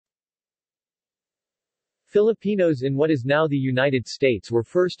Filipinos in what is now the United States were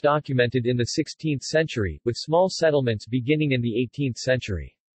first documented in the 16th century, with small settlements beginning in the 18th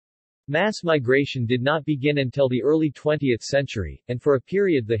century. Mass migration did not begin until the early 20th century, and for a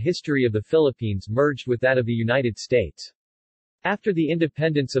period the history of the Philippines merged with that of the United States. After the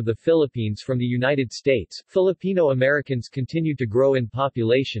independence of the Philippines from the United States, Filipino Americans continued to grow in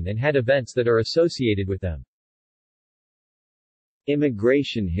population and had events that are associated with them.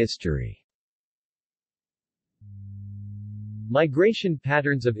 Immigration history. Migration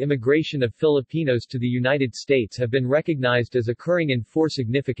patterns of immigration of Filipinos to the United States have been recognized as occurring in four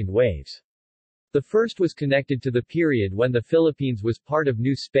significant waves. The first was connected to the period when the Philippines was part of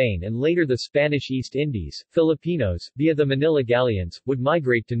New Spain and later the Spanish East Indies. Filipinos, via the Manila galleons, would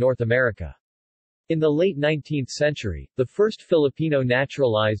migrate to North America. In the late 19th century, the first Filipino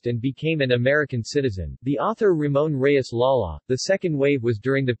naturalized and became an American citizen, the author Ramon Reyes Lala. The second wave was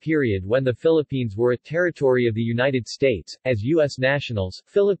during the period when the Philippines were a territory of the United States. As U.S. nationals,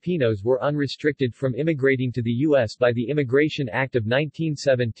 Filipinos were unrestricted from immigrating to the U.S. by the Immigration Act of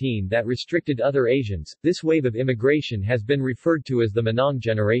 1917 that restricted other Asians. This wave of immigration has been referred to as the Manong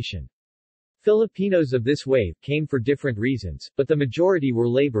generation. Filipinos of this wave came for different reasons, but the majority were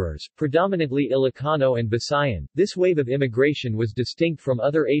laborers, predominantly Ilocano and Visayan. This wave of immigration was distinct from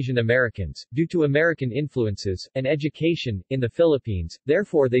other Asian Americans, due to American influences, and education, in the Philippines,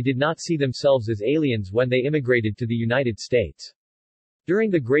 therefore they did not see themselves as aliens when they immigrated to the United States.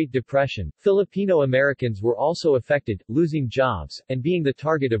 During the Great Depression, Filipino Americans were also affected, losing jobs, and being the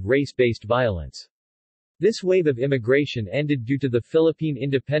target of race-based violence. This wave of immigration ended due to the Philippine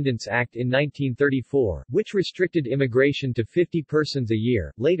Independence Act in 1934, which restricted immigration to 50 persons a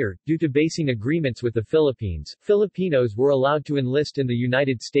year. Later, due to basing agreements with the Philippines, Filipinos were allowed to enlist in the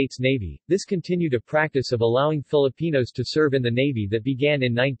United States Navy. This continued a practice of allowing Filipinos to serve in the Navy that began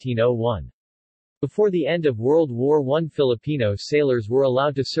in 1901. Before the end of World War I, Filipino sailors were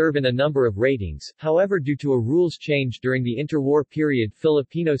allowed to serve in a number of ratings. However, due to a rules change during the interwar period,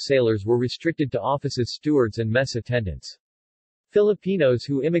 Filipino sailors were restricted to office as stewards and mess attendants. Filipinos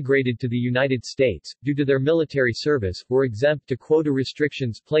who immigrated to the United States, due to their military service, were exempt to quota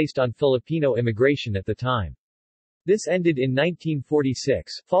restrictions placed on Filipino immigration at the time. This ended in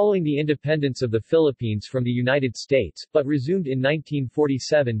 1946, following the independence of the Philippines from the United States, but resumed in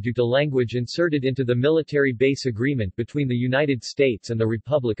 1947 due to language inserted into the military base agreement between the United States and the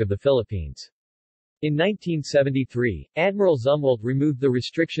Republic of the Philippines. In 1973, Admiral Zumwalt removed the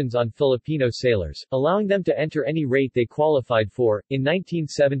restrictions on Filipino sailors, allowing them to enter any rate they qualified for. In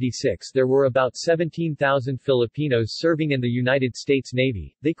 1976, there were about 17,000 Filipinos serving in the United States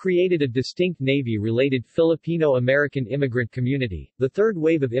Navy. They created a distinct Navy-related Filipino-American immigrant community. The third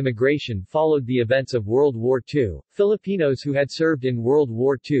wave of immigration followed the events of World War II. Filipinos who had served in World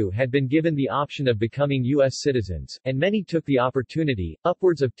War II had been given the option of becoming U.S. citizens, and many took the opportunity,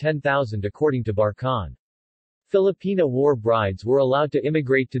 upwards of 10,000 according to Barkan. Filipina war brides were allowed to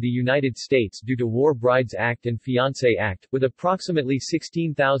immigrate to the United States due to War Brides Act and Fiancé Act, with approximately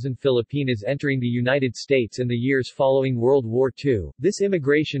 16,000 Filipinas entering the United States in the years following World War II. This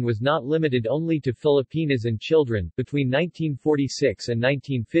immigration was not limited only to Filipinas and children. Between 1946 and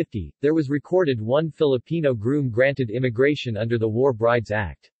 1950, there was recorded one Filipino groom granted immigration under the War Brides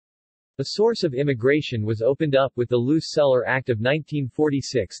Act. A source of immigration was opened up with the Loose Seller Act of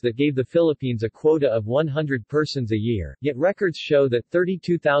 1946 that gave the Philippines a quota of 100 persons a year, yet records show that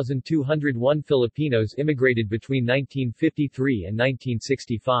 32,201 Filipinos immigrated between 1953 and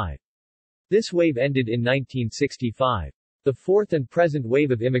 1965. This wave ended in 1965. The fourth and present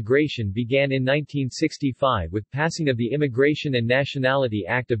wave of immigration began in 1965 with passing of the Immigration and Nationality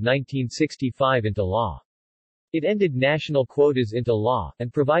Act of 1965 into law. It ended national quotas into law,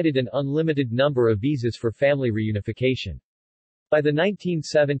 and provided an unlimited number of visas for family reunification. By the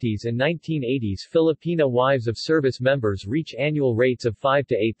 1970s and 1980s, Filipina wives of service members reach annual rates of 5,000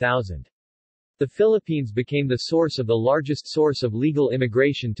 to 8,000. The Philippines became the source of the largest source of legal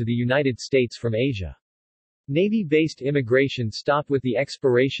immigration to the United States from Asia. Navy-based immigration stopped with the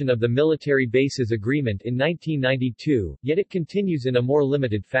expiration of the Military Bases Agreement in 1992, yet it continues in a more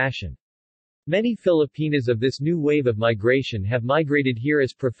limited fashion. Many Filipinas of this new wave of migration have migrated here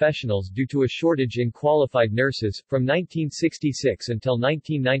as professionals due to a shortage in qualified nurses. From 1966 until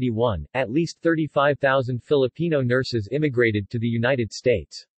 1991, at least 35,000 Filipino nurses immigrated to the United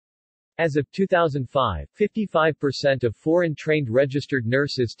States. As of 2005, 55% of foreign-trained registered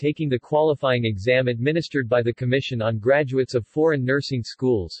nurses taking the qualifying exam administered by the Commission on Graduates of Foreign Nursing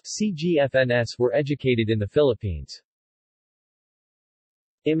Schools (CGFNS) were educated in the Philippines.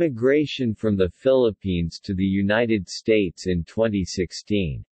 Immigration from the Philippines to the United States in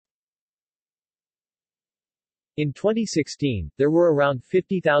 2016. In 2016, there were around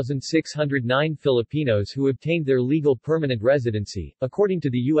 50,609 Filipinos who obtained their legal permanent residency, according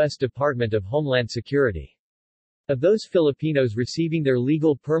to the U.S. Department of Homeland Security. Of those Filipinos receiving their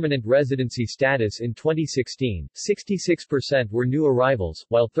legal permanent residency status in 2016, 66% were new arrivals,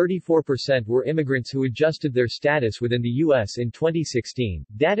 while 34% were immigrants who adjusted their status within the U.S. in 2016.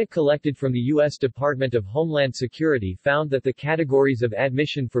 Data collected from the U.S. Department of Homeland Security found that the categories of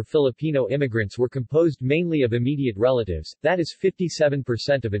admission for Filipino immigrants were composed mainly of immediate relatives, that is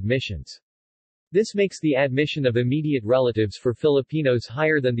 57% of admissions. This makes the admission of immediate relatives for Filipinos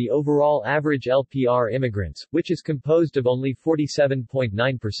higher than the overall average LPR immigrants, which is composed of only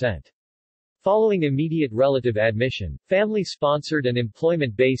 47.9%. Following immediate relative admission, family-sponsored and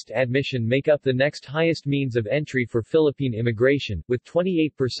employment-based admission make up the next highest means of entry for Philippine immigration, with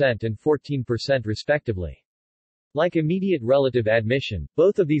 28% and 14% respectively. Like immediate relative admission,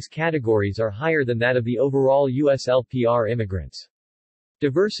 both of these categories are higher than that of the overall U.S. LPR immigrants.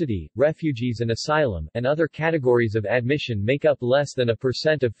 Diversity, refugees and asylum, and other categories of admission make up less than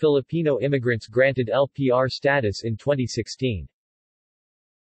 1% of Filipino immigrants granted LPR status in 2016.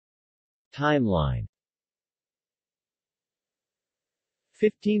 Timeline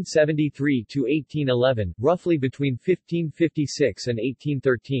 1573 to 1811, roughly between 1556 and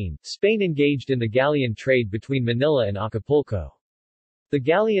 1813, Spain engaged in the galleon trade between Manila and Acapulco. The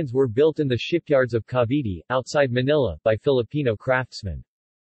galleons were built in the shipyards of Cavite, outside Manila, by Filipino craftsmen.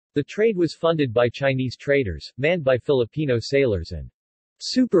 The trade was funded by Chinese traders, manned by Filipino sailors and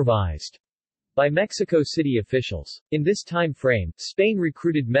supervised by Mexico City officials. In this time frame, Spain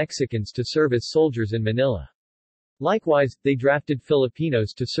recruited Mexicans to serve as soldiers in Manila. Likewise, they drafted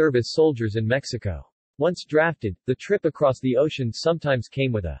Filipinos to serve as soldiers in Mexico. Once drafted, the trip across the ocean sometimes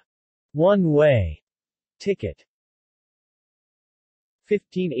came with a one-way ticket.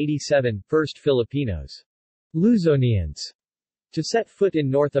 1587, first Filipinos, Luzonians, to set foot in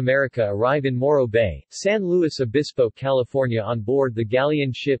North America arrive in Morro Bay, San Luis Obispo, California on board the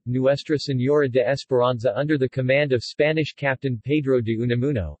galleon ship Nuestra Señora de Esperanza under the command of Spanish Captain Pedro de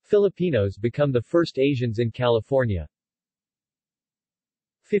Unamuno. Filipinos become the first Asians in California.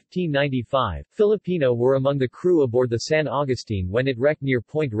 1595, Filipino were among the crew aboard the San Agustin when it wrecked near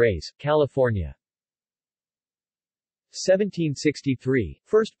Point Reyes, California. 1763,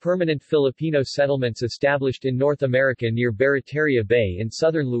 first permanent Filipino settlements established in North America near Barataria Bay in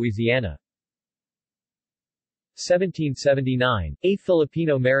southern Louisiana. 1779, a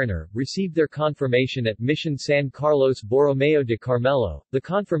Filipino mariner, received their confirmation at Mission San Carlos Borromeo de Carmelo. The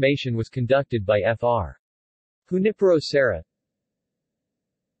confirmation was conducted by Fr. Junipero Serra.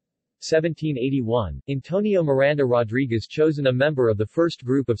 1781, Antonio Miranda Rodriguez chosen a member of the first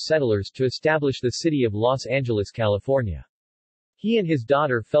group of settlers to establish the city of Los Angeles, California. He and his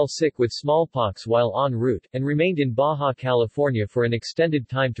daughter fell sick with smallpox while en route, and remained in Baja California for an extended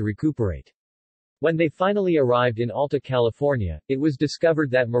time to recuperate. When they finally arrived in Alta California, it was discovered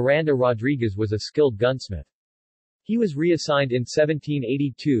that Miranda Rodriguez was a skilled gunsmith. He was reassigned in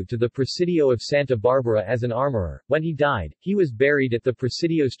 1782 to the Presidio of Santa Barbara as an armorer. When he died, he was buried at the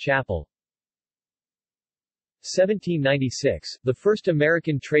Presidio's chapel. 1796, the first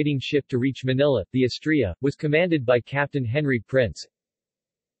American trading ship to reach Manila, the Estrella, was commanded by Captain Henry Prince.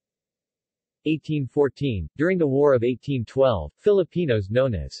 1814, during the War of 1812, Filipinos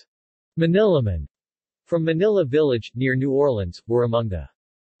known as Manilamen, from Manila Village, near New Orleans, were among the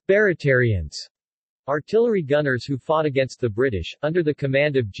Baratarians, artillery gunners who fought against the British, under the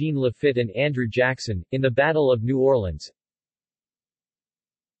command of Jean Lafitte and Andrew Jackson, in the Battle of New Orleans.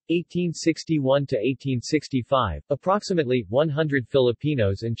 1861 to 1865, approximately 100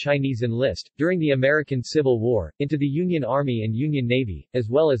 Filipinos and Chinese enlist, during the American Civil War, into the Union Army and Union Navy, as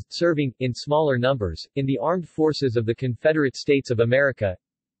well as, serving, in smaller numbers, in the armed forces of the Confederate States of America.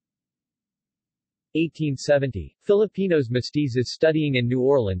 1870, Filipinos mestizos studying in New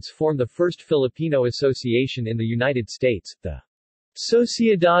Orleans formed the first Filipino association in the United States, the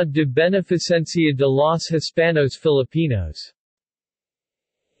Sociedad de Beneficencia de los Hispanos Filipinos.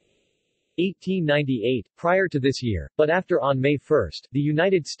 1898, prior to this year, but after on May 1, the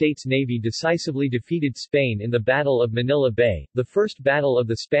United States Navy decisively defeated Spain in the Battle of Manila Bay, the first battle of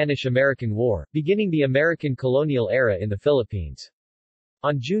the Spanish-American War, beginning the American colonial era in the Philippines.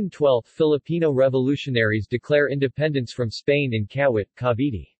 On June 12, Filipino revolutionaries declare independence from Spain in Kawit,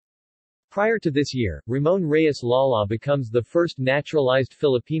 Cavite. Prior to this year, Ramon Reyes Lala becomes the first naturalized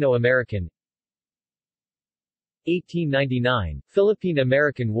Filipino-American. 1899,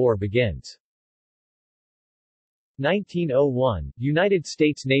 Philippine-American War begins. 1901, United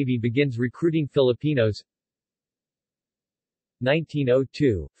States Navy begins recruiting Filipinos.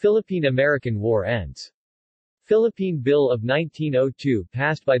 1902, Philippine-American War ends. Philippine Bill of 1902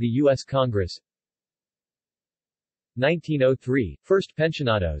 passed by the U.S. Congress. 1903, first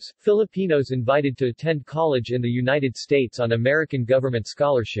pensionados, Filipinos invited to attend college in the United States on American government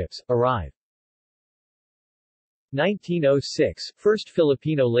scholarships, arrive. 1906, first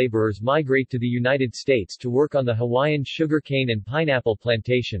Filipino laborers migrate to the United States to work on the Hawaiian sugarcane and pineapple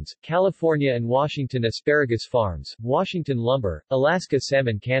plantations, California and Washington asparagus farms, Washington lumber, Alaska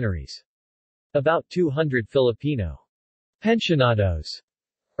salmon canneries. About 200 Filipino pensionados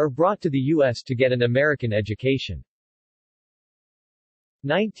are brought to the U.S. to get an American education.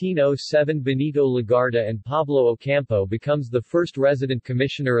 1907 Benito Legarda and Pablo Ocampo becomes the first resident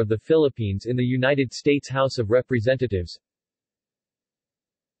commissioner of the Philippines in the United States House of Representatives.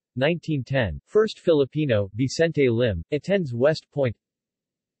 1910, first Filipino, Vicente Lim, attends West Point.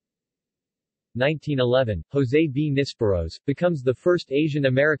 1911, Jose B. Nisperos, becomes the first Asian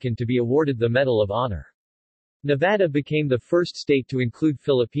American to be awarded the Medal of Honor. Nevada became the first state to include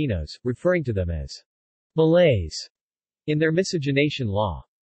Filipinos, referring to them as Malays in their miscegenation law.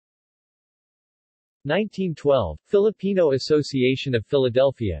 1912, Filipino Association of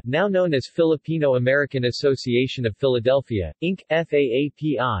Philadelphia, now known as Filipino American Association of Philadelphia, Inc.,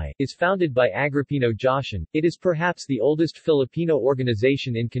 FAAPI, is founded by Agripino Josian. It is perhaps the oldest Filipino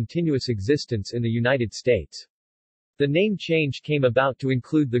organization in continuous existence in the United States. The name change came about to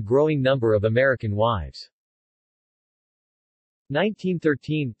include the growing number of American wives.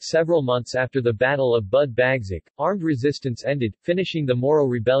 1913, several months after the Battle of Bud-Bagzik, armed resistance ended, finishing the Moro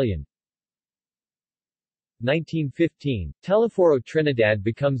Rebellion. 1915, Teleforo Trinidad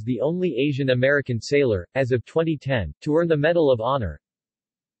becomes the only Asian American sailor, as of 2010, to earn the Medal of Honor.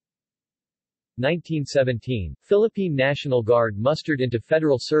 1917, Philippine National Guard mustered into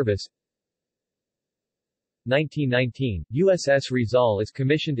federal service. 1919, USS Rizal is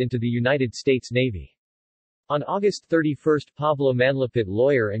commissioned into the United States Navy. On August 31, Pablo Manlapit,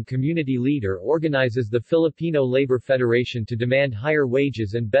 lawyer and community leader, organizes the Filipino Labor Federation to demand higher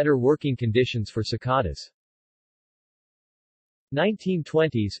wages and better working conditions for cicadas.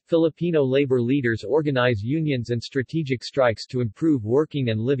 1920s, Filipino labor leaders organize unions and strategic strikes to improve working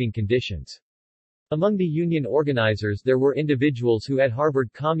and living conditions. Among the union organizers there were individuals who had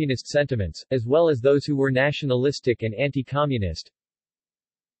harbored communist sentiments, as well as those who were nationalistic and anti-communist.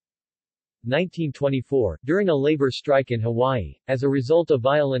 1924, during a labor strike in Hawaii, as a result of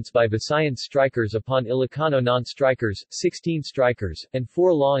violence by Visayan strikers upon Ilocano non-strikers, 16 strikers, and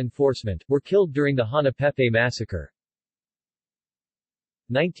 4 law enforcement, were killed during the Hanapepe massacre.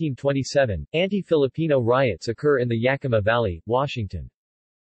 1927, anti-Filipino riots occur in the Yakima Valley, Washington.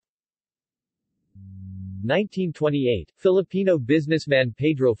 1928, Filipino businessman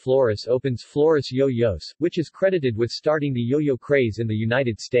Pedro Flores opens Flores Yo-Yos, which is credited with starting the yo-yo craze in the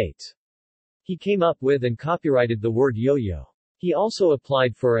United States. He came up with and copyrighted the word yo-yo. He also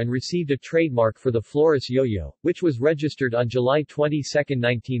applied for and received a trademark for the Flores yo-yo, which was registered on July 22,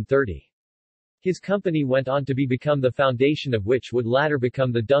 1930. His company went on to become the foundation of which would later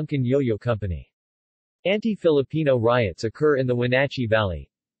become the Duncan Yo-Yo Company. Anti-Filipino riots occur in the Wenatchee Valley.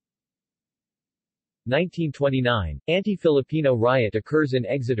 1929, anti-Filipino riot occurs in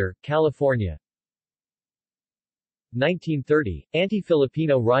Exeter, California. 1930,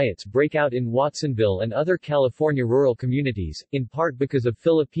 anti-Filipino riots break out in Watsonville and other California rural communities, in part because of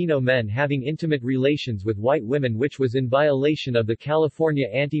Filipino men having intimate relations with white women, which was in violation of the California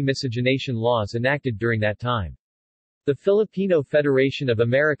anti-miscegenation laws enacted during that time. The Filipino Federation of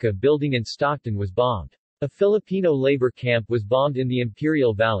America building in Stockton was bombed. A Filipino labor camp was bombed in the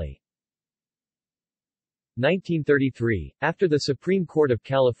Imperial Valley. 1933, after the Supreme Court of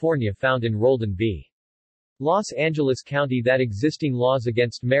California found in Roldan v. Los Angeles County that existing laws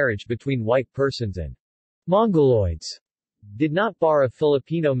against marriage between white persons and Mongoloids did not bar a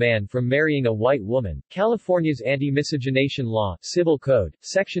Filipino man from marrying a white woman. California's Anti-Miscegenation Law, Civil Code,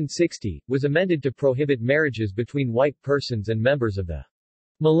 Section 60, was amended to prohibit marriages between white persons and members of the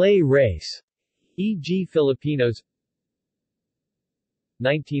Malay race, e.g. Filipinos.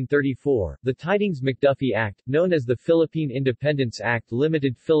 1934, the Tydings-McDuffie Act, known as the Philippine Independence Act,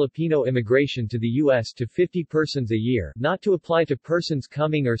 limited Filipino immigration to the U.S. to 50 persons a year, not to apply to persons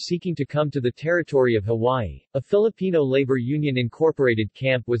coming or seeking to come to the territory of Hawaii. A Filipino labor union incorporated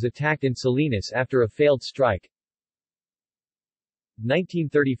camp was attacked in Salinas after a failed strike.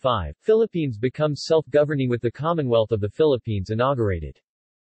 1935, Philippines becomes self-governing with the Commonwealth of the Philippines inaugurated.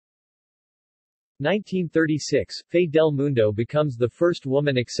 1936, Faye Del Mundo becomes the first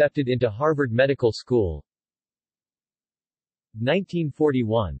woman accepted into Harvard Medical School.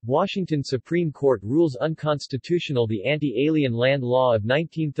 1941, Washington Supreme Court rules unconstitutional the Anti-Alien Land Law of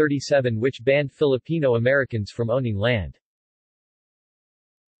 1937 which banned Filipino Americans from owning land.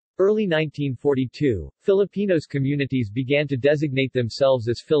 Early 1942, Filipinos communities began to designate themselves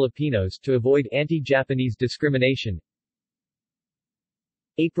as Filipinos to avoid anti-Japanese discrimination.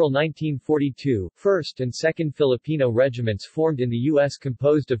 April 1942, 1st and 2nd Filipino regiments formed in the U.S.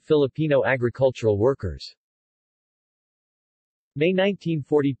 composed of Filipino agricultural workers. May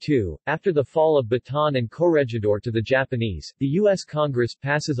 1942, after the fall of Bataan and Corregidor to the Japanese, the U.S. Congress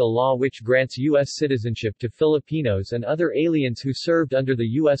passes a law which grants U.S. citizenship to Filipinos and other aliens who served under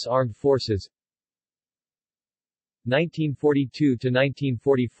the U.S. Armed Forces. 1942 to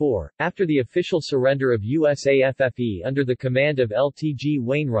 1944, after the official surrender of USAFFE under the command of LTG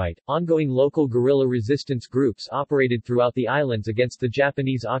Wainwright, ongoing local guerrilla resistance groups operated throughout the islands against the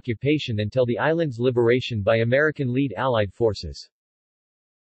Japanese occupation until the island's liberation by American-led Allied forces.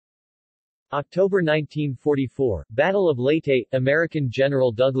 October 1944, Battle of Leyte, American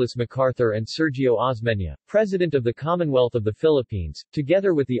General Douglas MacArthur and Sergio Osmeña, President of the Commonwealth of the Philippines,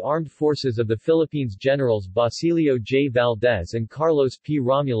 together with the armed forces of the Philippines Generals Basilio J. Valdez and Carlos P.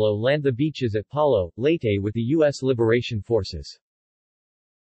 Romulo land the beaches at Palo, Leyte with the U.S. Liberation Forces.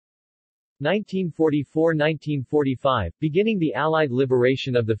 1944–1945, beginning the Allied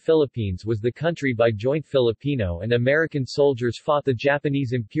liberation of the Philippines was the country by joint Filipino and American soldiers fought the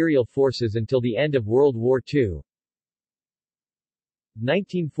Japanese imperial forces until the end of World War II.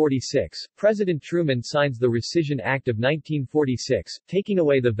 1946, President Truman signs the Rescission Act of 1946, taking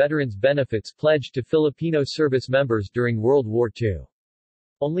away the veterans' benefits pledged to Filipino service members during World War II.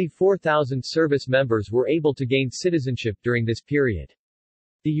 Only 4,000 service members were able to gain citizenship during this period.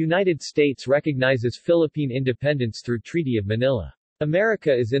 The United States recognizes Philippine independence through Treaty of Manila.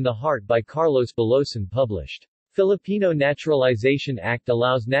 America is in the Heart by Carlos Bulosan published. Filipino Naturalization Act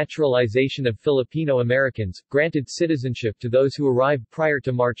allows naturalization of Filipino Americans, granted citizenship to those who arrived prior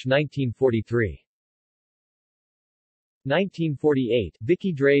to March 1943. 1948,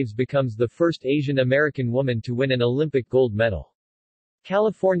 Vicky Draves becomes the first Asian American woman to win an Olympic gold medal.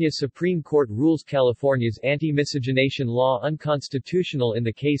 California Supreme Court rules California's anti-miscegenation law unconstitutional in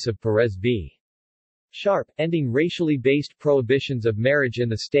the case of Perez v. Sharp, ending racially based prohibitions of marriage in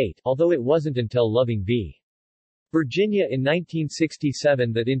the state, although it wasn't until Loving v. Virginia in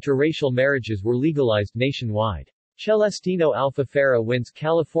 1967 that interracial marriages were legalized nationwide. Celestino Alfafara wins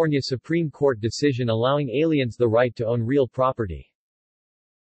California Supreme Court decision allowing aliens the right to own real property.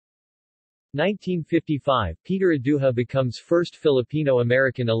 1955, Peter Aduja becomes first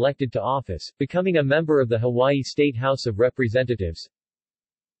Filipino-American elected to office, becoming a member of the Hawaii State House of Representatives.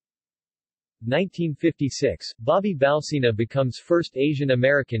 1956, Bobby Balsina becomes first Asian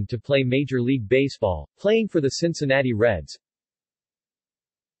American to play Major League Baseball, playing for the Cincinnati Reds.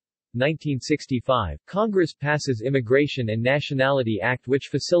 1965, Congress passes Immigration and Nationality Act which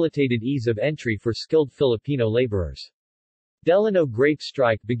facilitated ease of entry for skilled Filipino laborers. Delano grape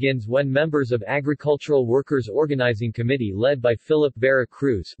strike begins when members of Agricultural Workers Organizing Committee led by Philip Vera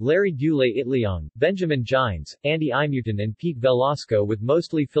Cruz, Larry Dule Itliong, Benjamin Gines, Andy Imutan and Pete Velasco with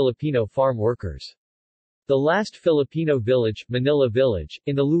mostly Filipino farm workers. The last Filipino village, Manila Village,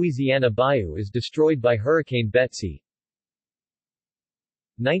 in the Louisiana Bayou is destroyed by Hurricane Betsy.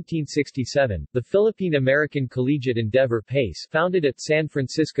 1967, the Philippine American Collegiate Endeavor PACE, founded at San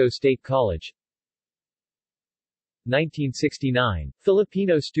Francisco State College. 1969,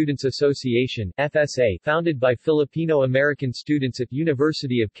 Filipino Students Association, FSA, founded by Filipino American students at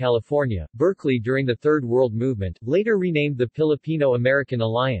University of California, Berkeley during the Third World Movement, later renamed the Filipino American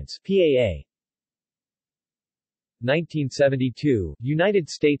Alliance, PAA. 1972, United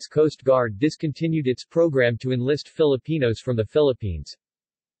States Coast Guard discontinued its program to enlist Filipinos from the Philippines.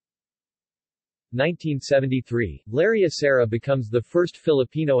 1973, Larry Acera becomes the first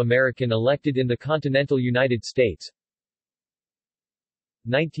Filipino-American elected in the continental United States.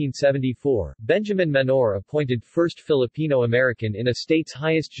 1974, Benjamin Menor appointed first Filipino-American in a state's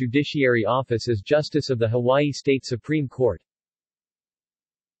highest judiciary office as Justice of the Hawaii State Supreme Court.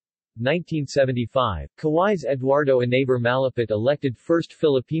 1975, Kauai's Eduardo Enaber Malapit elected first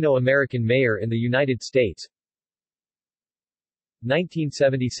Filipino-American mayor in the United States.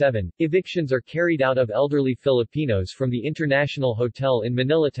 1977, evictions are carried out of elderly Filipinos from the International Hotel in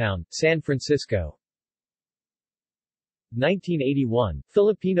Manilatown, San Francisco. 1981,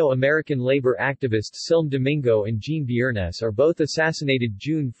 Filipino-American labor activists Silm Domingo and Jean Viernes are both assassinated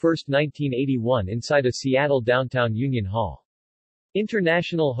June 1, 1981 inside a Seattle downtown Union Hall.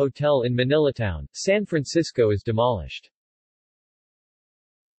 International Hotel in Manilatown, San Francisco is demolished.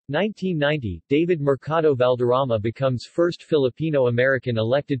 1990, David Mercado Valderrama becomes first Filipino American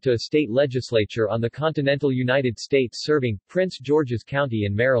elected to a state legislature on the continental United States serving Prince George's County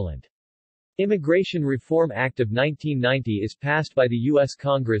in Maryland. Immigration Reform Act of 1990 is passed by the U.S.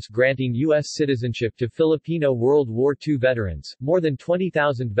 Congress granting U.S. citizenship to Filipino World War II veterans, more than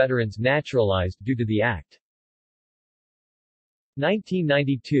 20,000 veterans naturalized due to the act.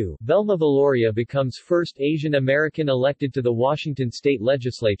 1992, Velma Valoria becomes first Asian American elected to the Washington State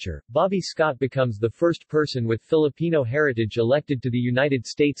Legislature. Bobby Scott becomes the first person with Filipino heritage elected to the United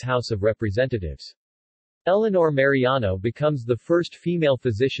States House of Representatives. Eleanor Mariano becomes the first female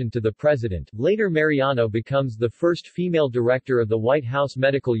physician to the president. Later Mariano becomes the first female director of the White House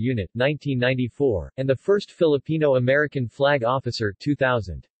Medical Unit, 1994, and the first Filipino American flag officer,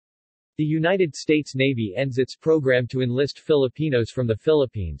 2000. The United States Navy ends its program to enlist Filipinos from the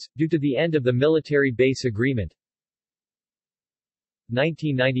Philippines, due to the end of the military base agreement.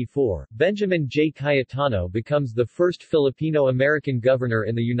 1994, Benjamin J. Cayetano becomes the first Filipino-American governor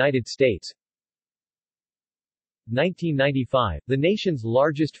in the United States. 1995, the nation's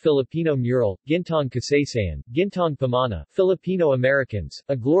largest Filipino mural, Gintong Kasaysayan, Gintong Pamana, Filipino Americans,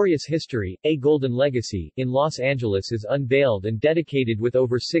 A Glorious History, A Golden Legacy, in Los Angeles is unveiled and dedicated with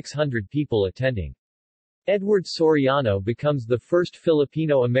over 600 people attending. Edward Soriano becomes the first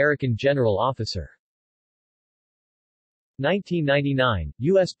Filipino-American general officer. 1999,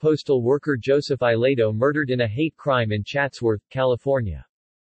 U.S. postal worker Joseph Iledo murdered in a hate crime in Chatsworth, California.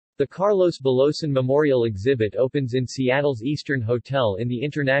 The Carlos Bulosan Memorial Exhibit opens in Seattle's Eastern Hotel in the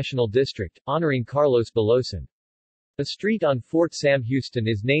International District, honoring Carlos Bulosan. A street on Fort Sam Houston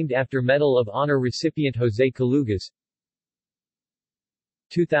is named after Medal of Honor recipient Jose Calugas.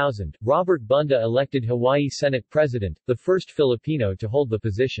 2000, Robert Bunda elected Hawaii Senate President, the first Filipino to hold the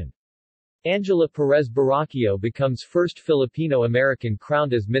position. Angela Perez Baracchio becomes first Filipino-American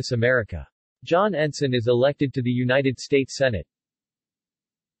crowned as Miss America. John Ensign is elected to the United States Senate.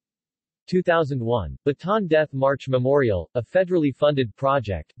 2001, Baton Death March Memorial, a federally funded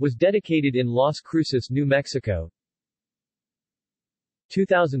project, was dedicated in Las Cruces, New Mexico.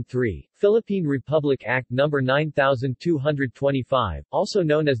 2003, Philippine Republic Act No. 9225, also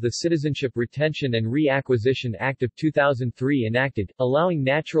known as the Citizenship Retention and Reacquisition Act of 2003 enacted, allowing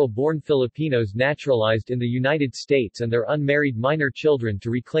natural-born Filipinos naturalized in the United States and their unmarried minor children to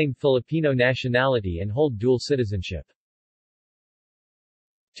reclaim Filipino nationality and hold dual citizenship.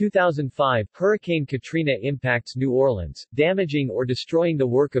 2005, Hurricane Katrina impacts New Orleans, damaging or destroying the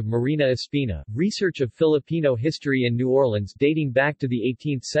work of Marina Espina. Research of Filipino history in New Orleans dating back to the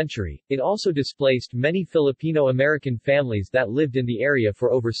 18th century. It also displaced many Filipino-American families that lived in the area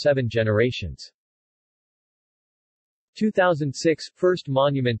for over 7 generations. 2006, first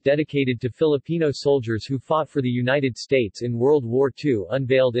monument dedicated to Filipino soldiers who fought for the United States in World War II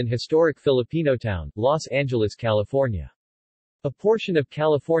unveiled in historic Filipinotown, Los Angeles, California. A portion of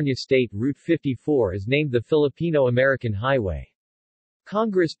California State Route 54 is named the Filipino-American Highway.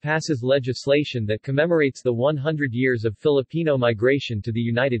 Congress passes legislation that commemorates the 100 years of Filipino migration to the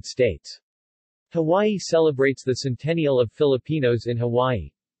United States. Hawaii celebrates the centennial of Filipinos in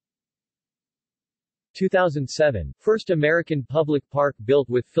Hawaii. 2007, first American public park built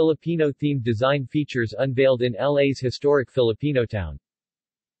with Filipino-themed design features unveiled in LA's historic Filipinotown.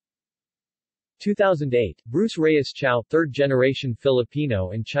 2008, Bruce Reyes Chow, third-generation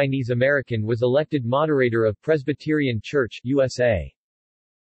Filipino and Chinese American, was elected moderator of Presbyterian Church, USA.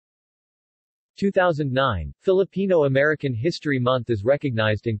 2009, Filipino American History Month is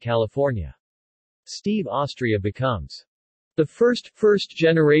recognized in California. Steve Austria becomes the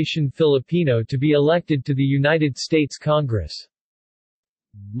first-generation Filipino to be elected to the United States Congress.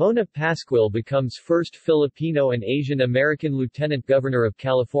 Mona Pascual becomes first Filipino and Asian American Lieutenant Governor of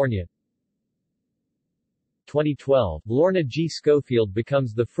California. 2012, Lorna G. Schofield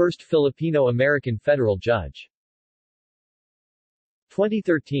becomes the first Filipino-American federal judge.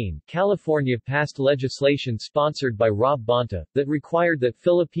 2013, California passed legislation sponsored by Rob Bonta, that required that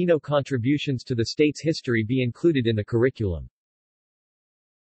Filipino contributions to the state's history be included in the curriculum.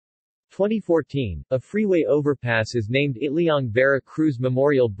 2014, a freeway overpass is named Itliong Vera Cruz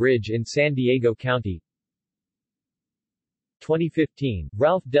Memorial Bridge in San Diego County. 2015,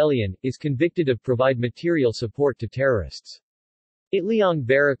 Ralph Delian, is convicted of provide material support to terrorists. Itliong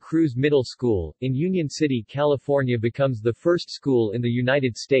Vera Cruz Middle School, in Union City, California becomes the first school in the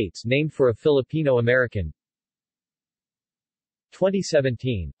United States named for a Filipino-American.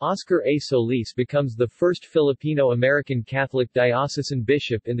 2017, Oscar A. Solis becomes the first Filipino-American Catholic diocesan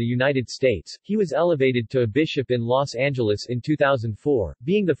bishop in the United States. He was elevated to a bishop in Los Angeles in 2004,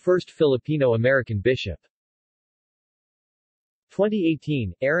 being the first Filipino-American bishop.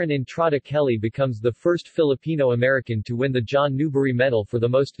 2018, Aaron Entrada Kelly becomes the first Filipino American to win the John Newbery Medal for the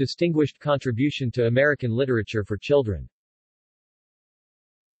most distinguished contribution to American literature for children.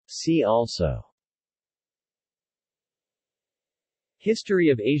 See also: History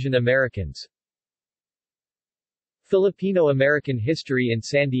of Asian Americans, Filipino American history in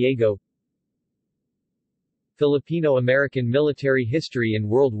San Diego, Filipino American military history in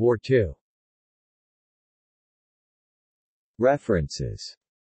World War II. References.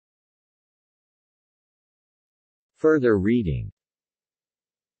 Further reading.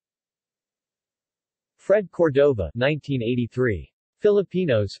 Fred Cordova, 1983.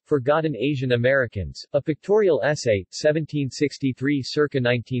 Filipinos, Forgotten Asian Americans, A Pictorial Essay, 1763 circa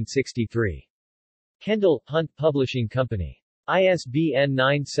 1963. Kendall, Hunt Publishing Company. ISBN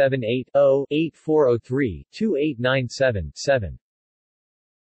 978-0-8403-2897-7.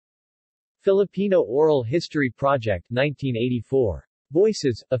 Filipino Oral History Project, 1984.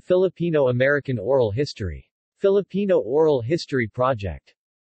 Voices, A Filipino American Oral History. Filipino Oral History Project.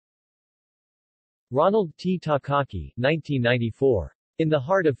 Ronald T. Takaki, 1994. In the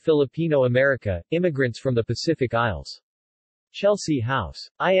Heart of Filipino America, Immigrants from the Pacific Isles. Chelsea House.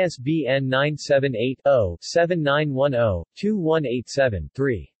 ISBN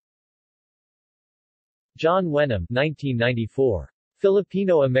 978-0-7910-2187-3. John Wenham, 1994.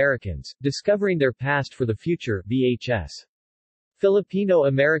 Filipino Americans, Discovering Their Past for the Future, VHS. Filipino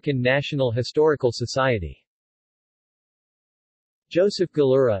American National Historical Society. Joseph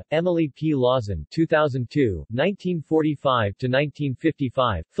Galura, Emily P. Lawson, 2002,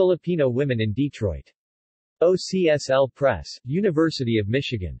 1945-1955, Filipino Women in Detroit. OCSL Press, University of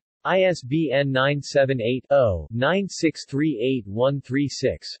Michigan. ISBN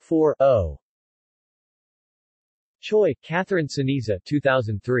 978-0-9638136-4-0. Choi, Catherine Saniza,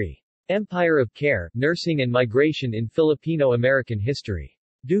 2003. Empire of Care, Nursing and Migration in Filipino-American History.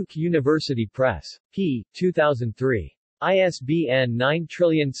 Duke University Press. p. 2003. ISBN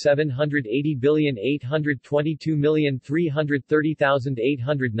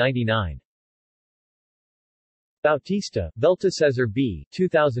 9780822330899. Bautista, Beltesezar B.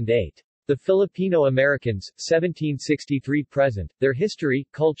 2008. The Filipino Americans, 1763-present, Their History,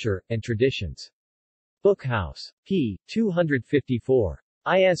 Culture, and Traditions. Bookhouse. p. 254.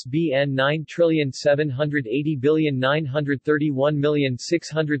 ISBN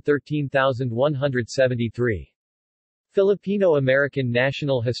 978093161133173. Filipino American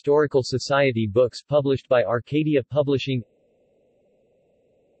National Historical Society books published by Arcadia Publishing.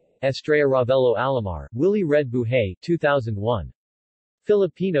 Estrella Ravello Alamar, Willie Red Buhay, 2001.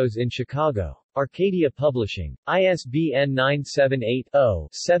 Filipinos in Chicago. Arcadia Publishing. ISBN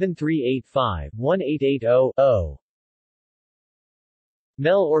 978-0-7385-1880-0.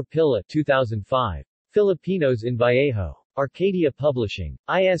 Mel Orpilla, 2005. Filipinos in Vallejo. Arcadia Publishing.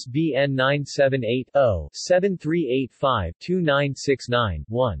 ISBN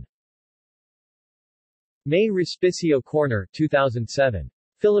 978-0-7385-2969-1. May Respicio Corner, 2007.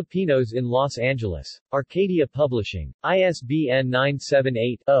 Filipinos in Los Angeles. Arcadia Publishing. ISBN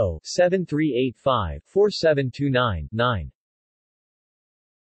 978-0-7385-4729-9.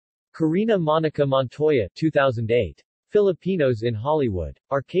 Karina Monica Montoya, 2008. Filipinos in Hollywood.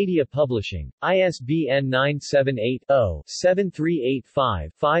 Arcadia Publishing. ISBN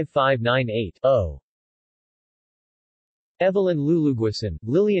 978-0-7385-5598-0. Evelyn Luluguisan,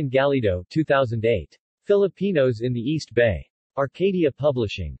 Lillian Galido, 2008. Filipinos in the East Bay. Arcadia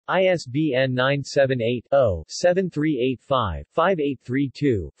Publishing. ISBN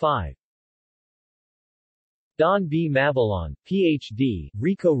 978-0-7385-5832-5. Don B. Mabalon, Ph.D.,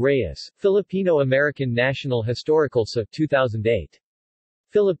 Rico Reyes, Filipino American National Historical So, 2008.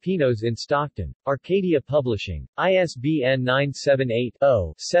 Filipinos in Stockton. Arcadia Publishing. ISBN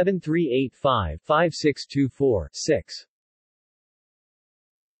 978-0-7385-5624-6.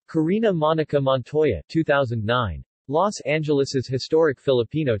 Karina Monica Montoya, 2009. Los Angeles's Historic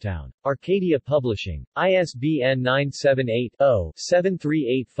Filipino Town. Arcadia Publishing. ISBN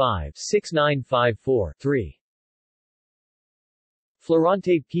 978-0-7385-6954-3.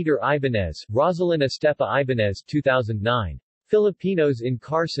 Florante Peter Ibanez, Rosalyn Estepa Ibanez, 2009. Filipinos in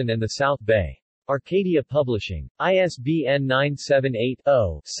Carson and the South Bay. Arcadia Publishing. ISBN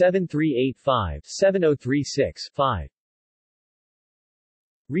 978-0-7385-7036-5.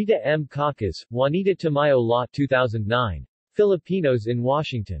 Rita M. Cacas, Juanita Tamayo Law, 2009. Filipinos in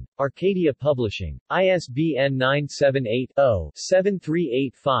Washington. Arcadia Publishing. ISBN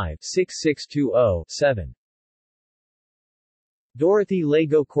 978-0-7385-6620-7. Dorothy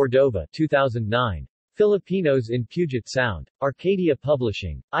Lego Cordova, 2009. Filipinos in Puget Sound. Arcadia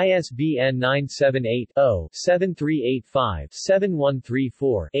Publishing. ISBN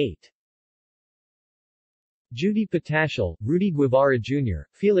 978-0-7385-7134-8. Judy Patashil, Rudy Guevara Jr.,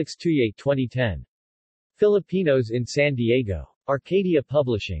 Felix Tuyate 2010. Filipinos in San Diego. Arcadia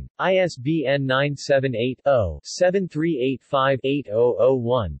Publishing. ISBN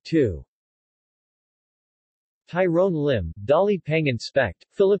 978-0-7385-8001-2. Tyrone Lim, Dolly Pangan Specht,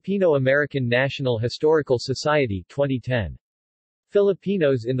 Filipino American National Historical Society 2010.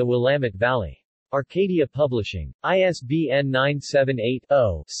 Filipinos in the Willamette Valley. Arcadia Publishing. ISBN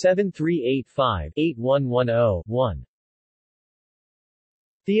 978-0-7385-8110-1.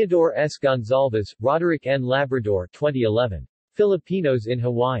 Theodore S. Gonzalez, Roderick N. Labrador 2011. Filipinos in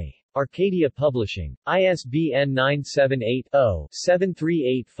Hawaii. Arcadia Publishing. ISBN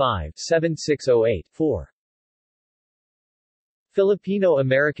 978-0-7385-7608-4. Filipino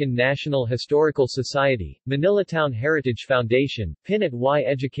American National Historical Society, Manilatown Heritage Foundation, Pin at Y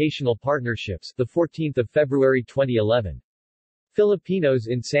Educational Partnerships, 14 February 2011. Filipinos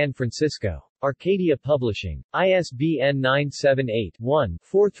in San Francisco. Arcadia Publishing. ISBN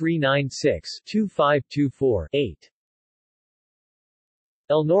 978-1-4396-2524-8.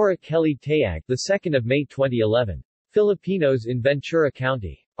 Elnora Kelly Tayag, 2 May 2011. Filipinos in Ventura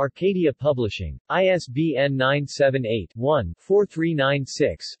County. Arcadia Publishing. ISBN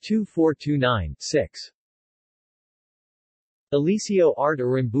 978-1-4396-2429-6. Eliseo Art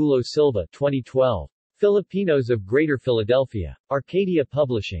Arambulo Silva 2012. Filipinos of Greater Philadelphia. Arcadia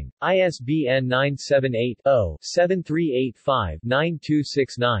Publishing. ISBN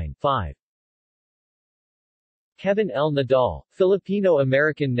 978-0-7385-9269-5. Kevin L. Nadal, Filipino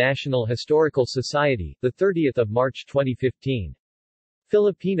American National Historical Society, 30 March 2015.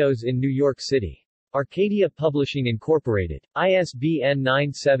 Filipinos in New York City. Arcadia Publishing Incorporated. ISBN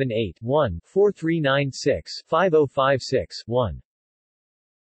 978-1-4396-5056-1.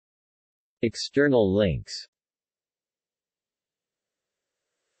 External links.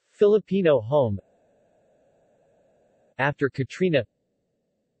 Filipino Home. After Katrina.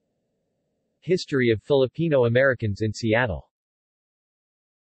 History of Filipino Americans in Seattle.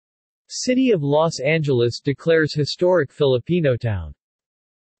 City of Los Angeles declares historic Filipino town.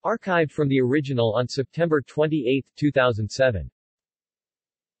 Archived from the original on September 28, 2007.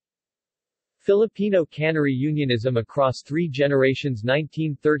 Filipino Cannery Unionism across three generations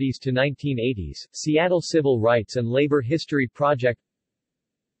 1930s to 1980s, Seattle Civil Rights and Labor History Project.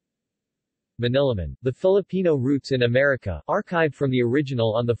 Manilaman, The Filipino Roots in America, archived from the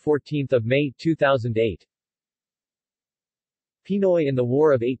original on 14 May 2008. Pinoy in the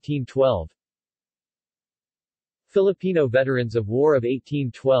War of 1812. Filipino Veterans of War of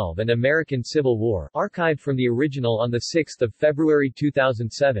 1812 and American Civil War, archived from the original on 6 February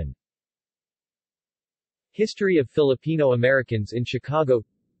 2007. History of Filipino Americans in Chicago.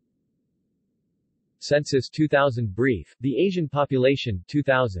 Census 2000 Brief, The Asian Population,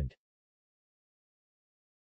 2000.